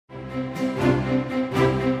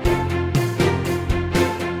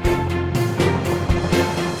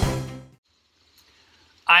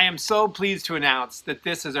am so pleased to announce that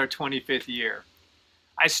this is our 25th year.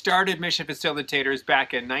 I started Mission Facilitators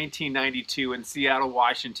back in 1992 in Seattle,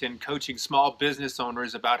 Washington, coaching small business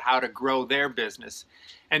owners about how to grow their business.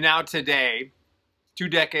 And now today, 2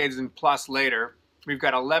 decades and plus later, we've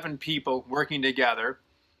got 11 people working together,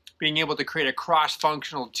 being able to create a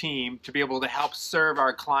cross-functional team to be able to help serve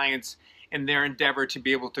our clients in their endeavor to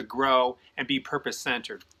be able to grow and be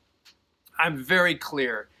purpose-centered. I'm very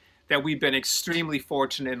clear that we've been extremely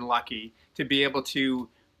fortunate and lucky to be able to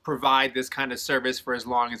provide this kind of service for as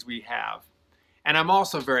long as we have. And I'm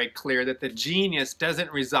also very clear that the genius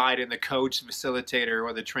doesn't reside in the coach, facilitator,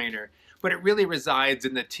 or the trainer, but it really resides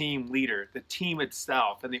in the team leader, the team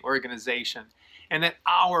itself, and the organization. And that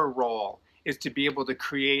our role is to be able to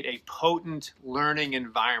create a potent learning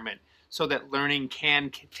environment so that learning can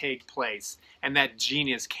take place and that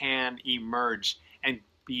genius can emerge and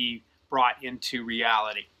be brought into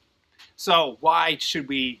reality. So why should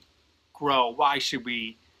we grow? Why should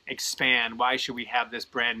we expand? Why should we have this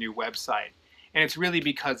brand new website? And it's really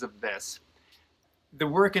because of this. The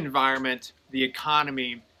work environment, the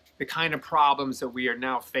economy, the kind of problems that we are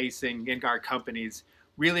now facing in our companies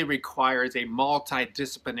really requires a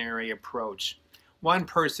multidisciplinary approach. One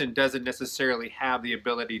person doesn't necessarily have the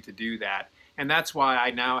ability to do that. And that's why I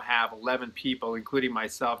now have 11 people, including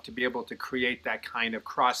myself, to be able to create that kind of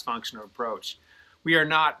cross-functional approach. We are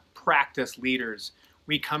not practice leaders.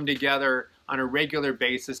 We come together on a regular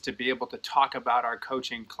basis to be able to talk about our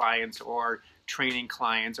coaching clients or training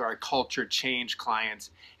clients or our culture change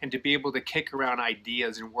clients, and to be able to kick around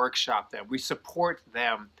ideas and workshop them. We support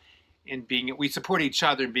them in we support each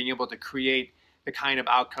other in being able to create the kind of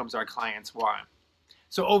outcomes our clients want.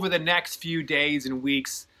 So over the next few days and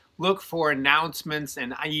weeks, look for announcements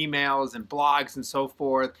and emails and blogs and so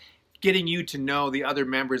forth, getting you to know the other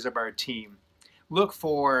members of our team. Look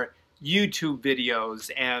for YouTube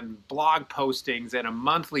videos and blog postings and a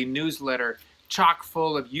monthly newsletter chock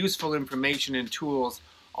full of useful information and tools,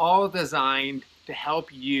 all designed to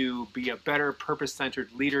help you be a better purpose-centered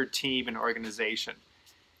leader, team, and organization.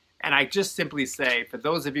 And I just simply say, for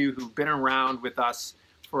those of you who've been around with us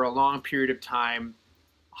for a long period of time,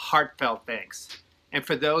 heartfelt thanks. And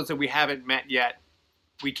for those that we haven't met yet,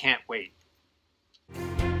 we can't wait.